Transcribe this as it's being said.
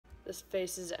This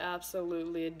face is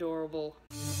absolutely adorable.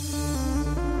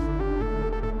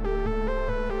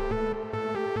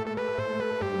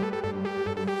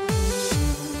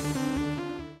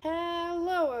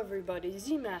 Hello everybody,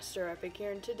 ZMasterEPIC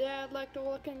here, and today I'd like to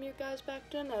welcome you guys back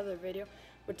to another video.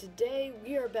 But today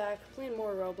we are back playing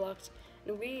more Roblox,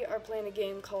 and we are playing a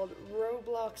game called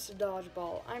Roblox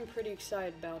Dodgeball. I'm pretty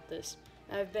excited about this.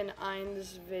 I've been eyeing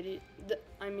this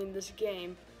this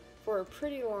game for a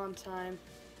pretty long time,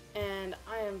 and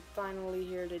I am finally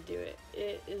here to do it.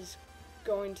 It is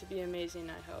going to be amazing,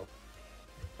 I hope.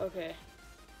 Okay.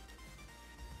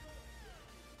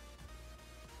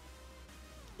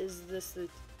 Is this the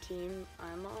team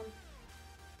I'm on?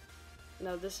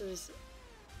 No, this is...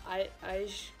 I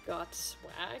got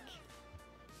swag?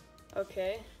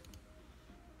 Okay.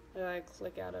 How do I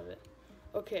click out of it?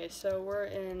 Okay, so we're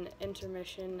in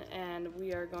intermission, and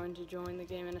we are going to join the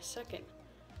game in a second.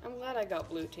 I'm glad I got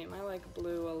blue team. I like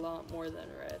blue a lot more than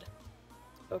red.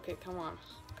 Okay, come on.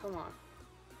 Come on.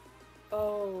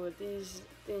 Oh, these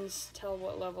things tell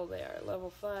what level they are. Level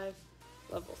 5,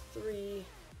 level 3.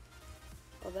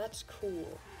 Oh, that's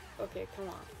cool. Okay, come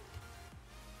on.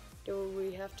 Do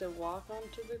we have to walk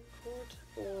onto the court,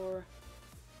 or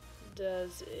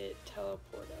does it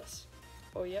teleport us?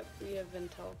 Oh, yep, we have been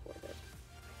teleported.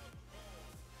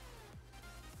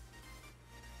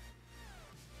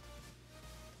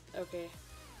 Okay,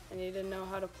 I need to know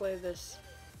how to play this.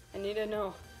 I need to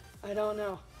know. I don't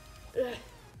know. Ugh.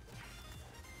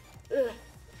 Ugh.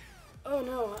 Oh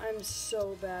no, I'm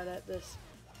so bad at this.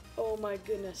 Oh my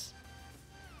goodness.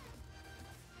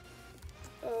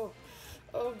 Oh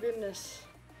goodness.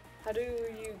 How do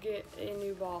you get a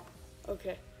new ball?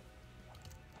 Okay.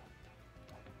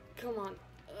 Come on.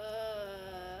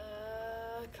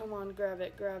 Come on, grab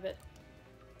it, grab it.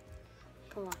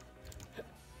 Come on.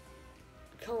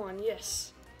 Come on,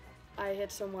 yes. I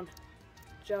hit someone.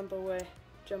 Jump away,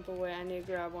 I need to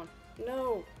grab one.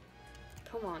 No!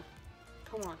 Come on,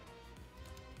 come on.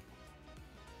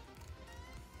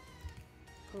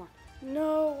 Come on.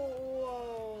 No!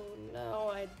 Whoa, no,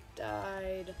 I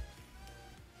died.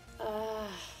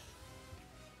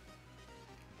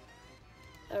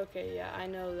 Okay, yeah, I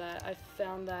know that. I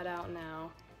found that out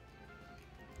now.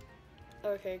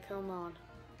 Okay, come on.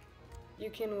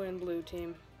 You can win, blue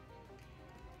team.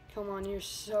 Come on, you're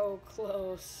so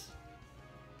close.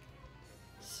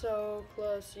 So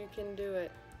close, you can do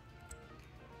it.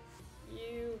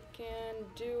 You can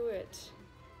do it.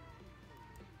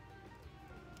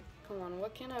 Come on,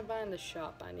 what can I buy in the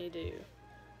shop? I need to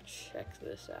check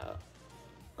this out.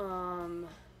 I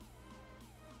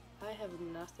have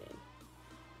nothing.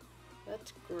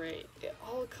 That's great. It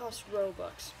all costs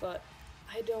Robux, but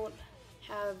I don't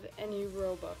have any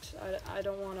Robux. I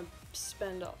don't want to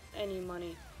spend any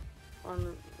money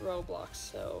on Roblox,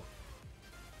 so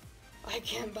I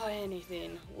can't buy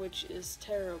anything, which is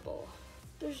terrible.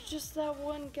 There's just that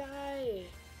one guy.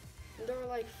 There are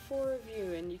like 4 of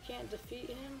you, and you can't defeat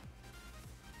him?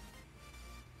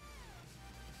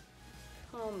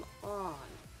 Come on.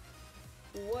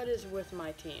 What is with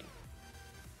my team?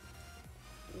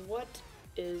 What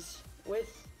is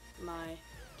with my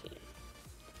team?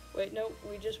 Wait, no,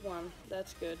 we just won.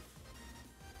 That's good.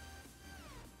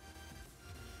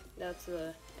 That's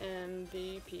the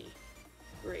MVP.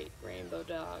 Great, Rainbow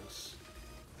Dogs.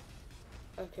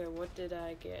 Okay, what did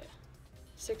I get?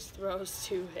 6 throws,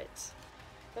 2 hits.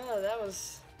 Oh, that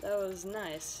was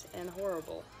nice and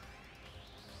horrible.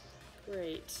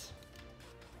 Great.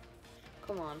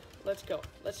 Come on, let's go.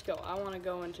 Let's go. I want to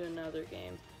go into another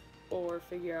game or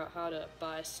figure out how to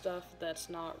buy stuff that's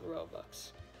not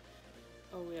Robux.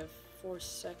 Oh, we have 4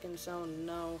 seconds. Oh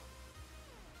no.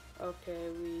 Okay,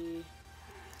 we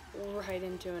right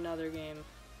into another game.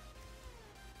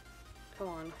 Come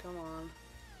on, come on.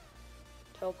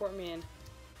 Teleport me in.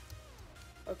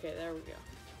 Okay, there we go.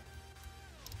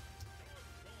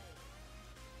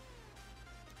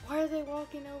 Why are they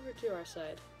walking over to our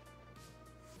side?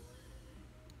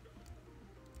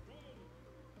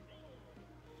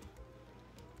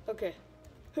 Okay.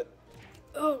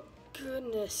 Oh,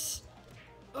 goodness.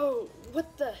 Oh,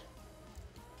 what the?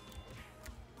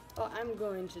 Oh, I'm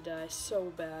going to die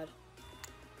so bad.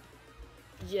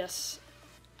 Yes,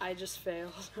 I just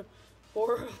failed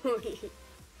horribly.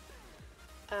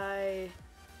 I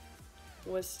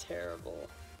was terrible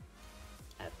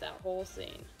at that whole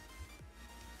thing.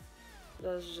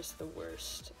 That was just the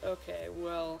worst. Okay,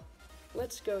 well,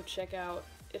 let's go check out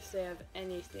if they have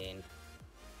anything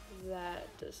that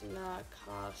does not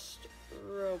cost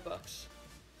Robux.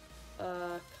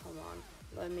 Come on.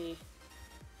 Let me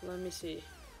see.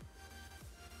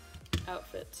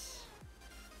 Outfits.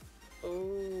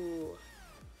 Oh,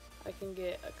 can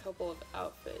get a couple of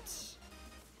outfits.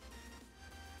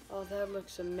 Oh, that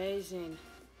looks amazing.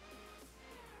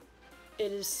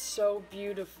 It is so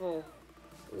beautiful.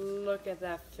 Look at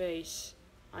that face.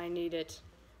 I need it.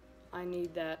 I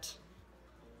need that.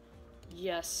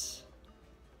 Yes.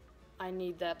 I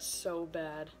need that so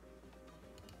bad.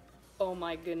 Oh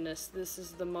my goodness, this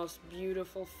is the most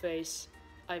beautiful face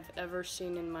I've ever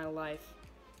seen in my life.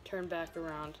 Turn back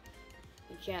around.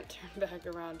 You can't turn back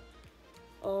around.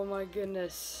 Oh my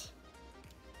goodness.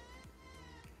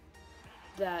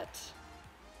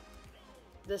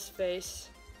 This face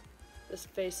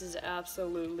is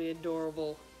absolutely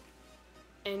adorable.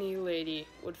 Any lady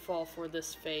would fall for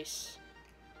this face.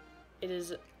 It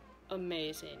is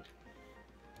amazing.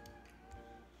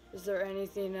 Is there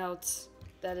anything else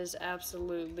that is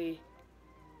absolutely,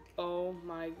 oh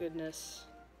my goodness.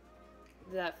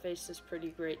 That face is pretty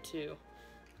great too.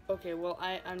 Okay, well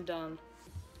I'm done.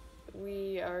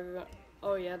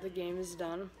 Oh yeah, the game is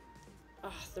done.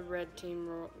 The red team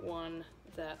won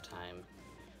that time.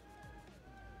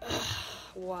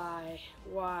 Why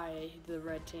the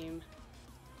red team?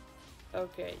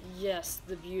 Okay, yes,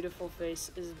 the beautiful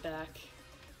face is back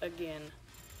again.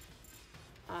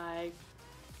 I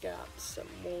got some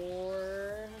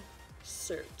more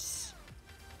certs,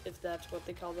 if that's what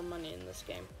they call the money in this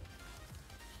game.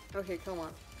 Okay, come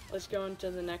on. Let's go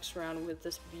into the next round with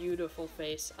this beautiful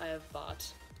face I have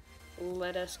bought.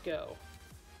 Let us go.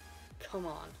 Come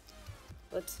on.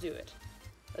 Let's do it.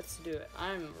 Let's do it.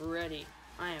 I'm ready.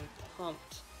 I am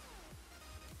pumped.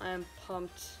 I am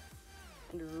pumped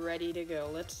and ready to go.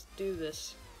 Let's do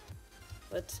this.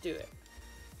 Let's do it.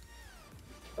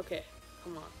 Okay,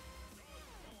 come on.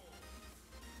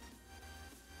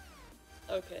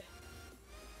 Okay.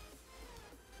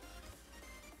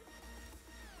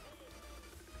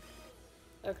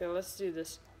 Okay, let's do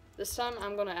this. This time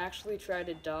I'm gonna actually try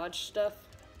to dodge stuff,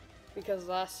 because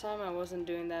last time I wasn't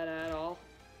doing that at all.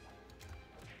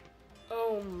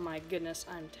 Oh my goodness,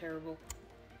 I'm terrible.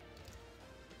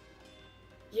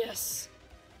 Yes!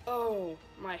 Oh,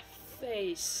 my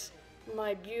face.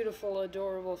 My beautiful,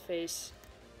 adorable face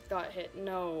got hit.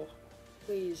 No.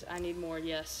 Please, I need more.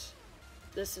 Yes.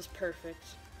 This is perfect.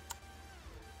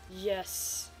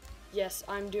 Yes. Yes,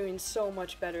 I'm doing so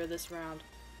much better this round.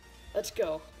 Let's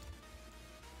go.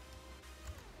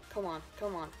 Come on,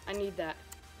 come on. I need that.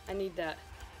 I need that.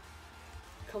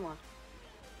 Come on.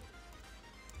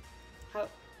 How?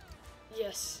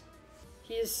 Yes.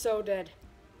 He is so dead.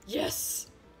 Yes!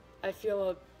 I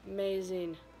feel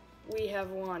amazing. We have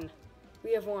won.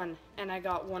 We have won. And I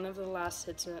got one of the last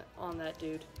hits on that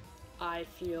dude. I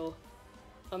feel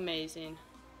amazing.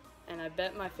 And I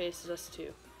bet my face does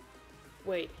too.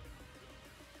 Wait.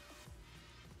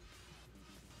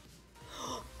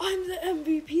 I'm the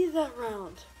MVP that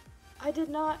round. I did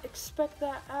not expect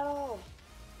that at all.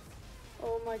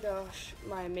 Oh my gosh.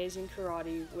 My amazing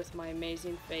karate with my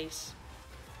amazing face.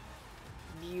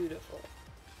 Beautiful.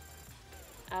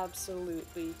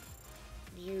 Absolutely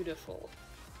beautiful.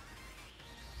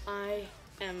 I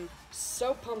am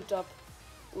so pumped up.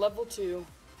 Level 2.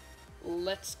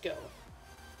 Let's go.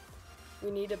 We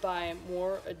need to buy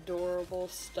more adorable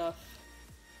stuff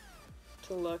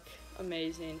to look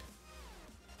amazing.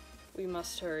 We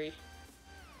must hurry.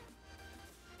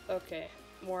 Okay,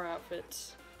 more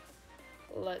outfits.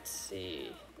 Let's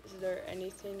see. Is there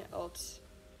anything else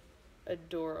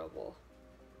adorable?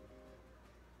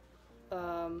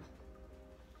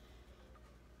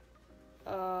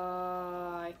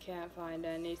 I can't find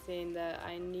anything that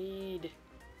I need.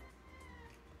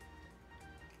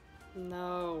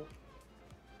 No.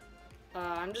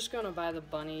 I'm just gonna buy the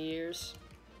bunny ears.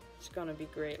 It's gonna be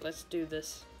great. Let's do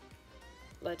this.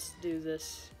 Let's do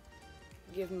this.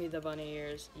 Give me the bunny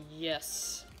ears.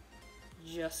 Yes.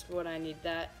 Just what I need.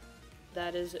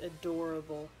 That is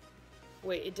adorable.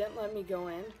 Wait, it didn't let me go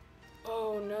in?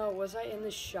 Oh no, was I in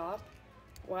the shop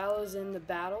while I was in the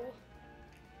battle?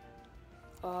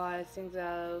 Oh, I think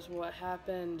that was what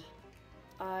happened.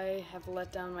 I have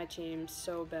let down my team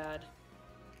so bad.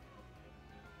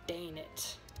 Dang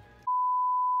it.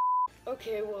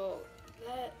 Okay, well,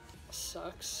 that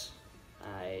sucks.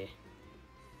 I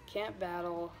can't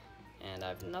battle, and I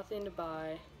have nothing to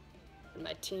buy, and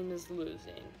my team is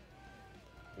losing.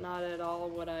 Not at all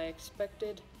what I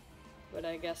expected, but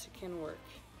I guess it can work.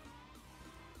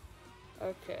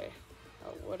 Okay,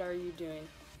 what are you doing?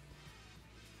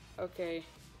 Okay,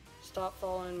 stop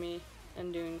following me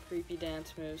and doing creepy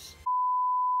dance moves.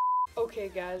 Okay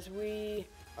guys, we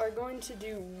are going to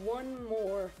do one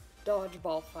more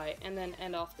dodgeball fight and then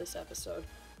end off this episode.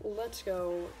 Let's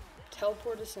go.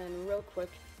 Teleport us in real quick.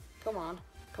 Come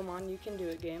on, you can do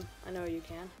it, game. I know you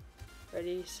can.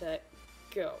 Ready, set,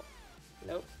 go.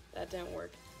 Nope, that didn't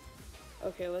work.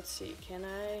 Okay, let's see. Can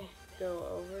I go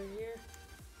over here?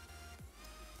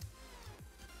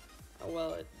 Oh,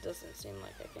 well, it doesn't seem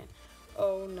like I can.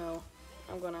 Oh no,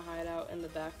 I'm gonna hide out in the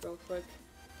back real quick.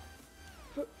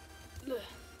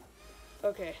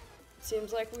 Okay,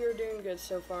 seems like we were doing good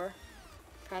so far.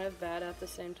 Kind of bad at the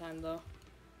same time though.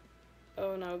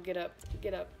 Oh no, get up,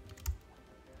 get up.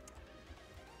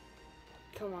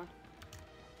 Come on.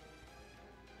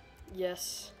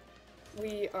 Yes,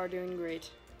 we are doing great.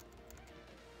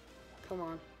 Come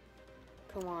on,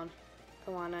 come on,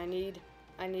 come on, I need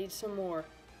some more.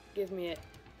 Give me it.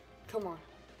 Come on.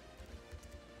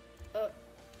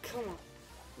 Come on.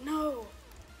 No!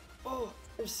 Oh,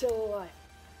 I'm still alive.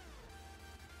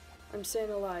 I'm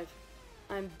staying alive.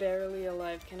 I'm barely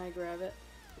alive. Can I grab it?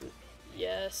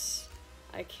 Yes,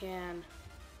 I can.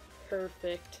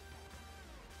 Perfect.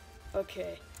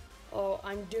 Okay. Oh,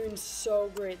 I'm doing so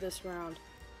great this round.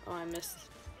 Oh, I missed.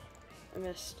 I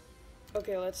missed.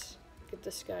 Okay, let's get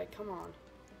this guy. Come on.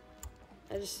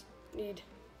 I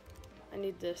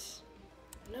need this.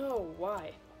 No,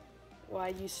 why? Why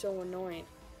are you so annoying?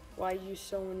 Why are you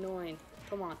so annoying?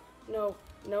 Come on. No,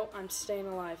 no, I'm staying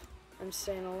alive. I'm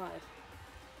staying alive.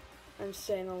 I'm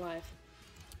staying alive.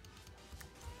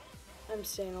 I'm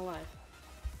staying alive.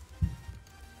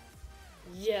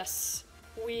 Yes,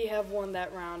 we have won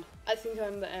that round. I think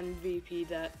I'm the MVP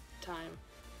that time.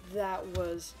 That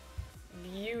was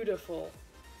beautiful.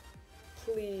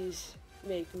 Please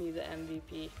make me the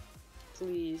MVP.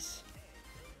 Please.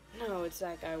 No, it's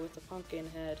that guy with the pumpkin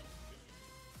head.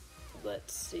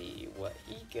 Let's see what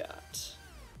he got.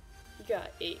 He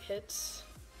got 8 hits.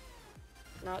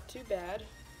 Not too bad.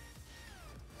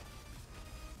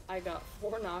 I got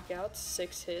 4 knockouts,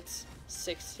 6 hits,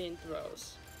 16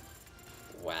 throws.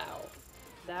 Wow.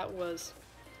 That was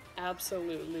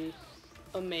absolutely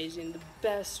amazing. The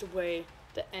best way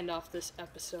to end off this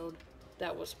episode.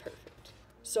 That was perfect.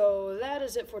 So that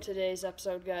is it for today's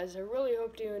episode, guys. I really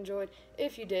hope you enjoyed.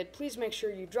 If you did, please make sure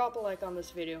you drop a like on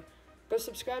this video. Go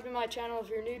subscribe to my channel if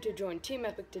you're new to join Team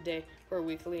Epic today for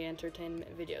weekly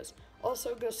entertainment videos.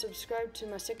 Also, go subscribe to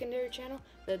my secondary channel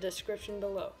in the description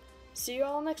below. See you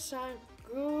all next time.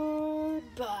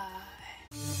 Goodbye.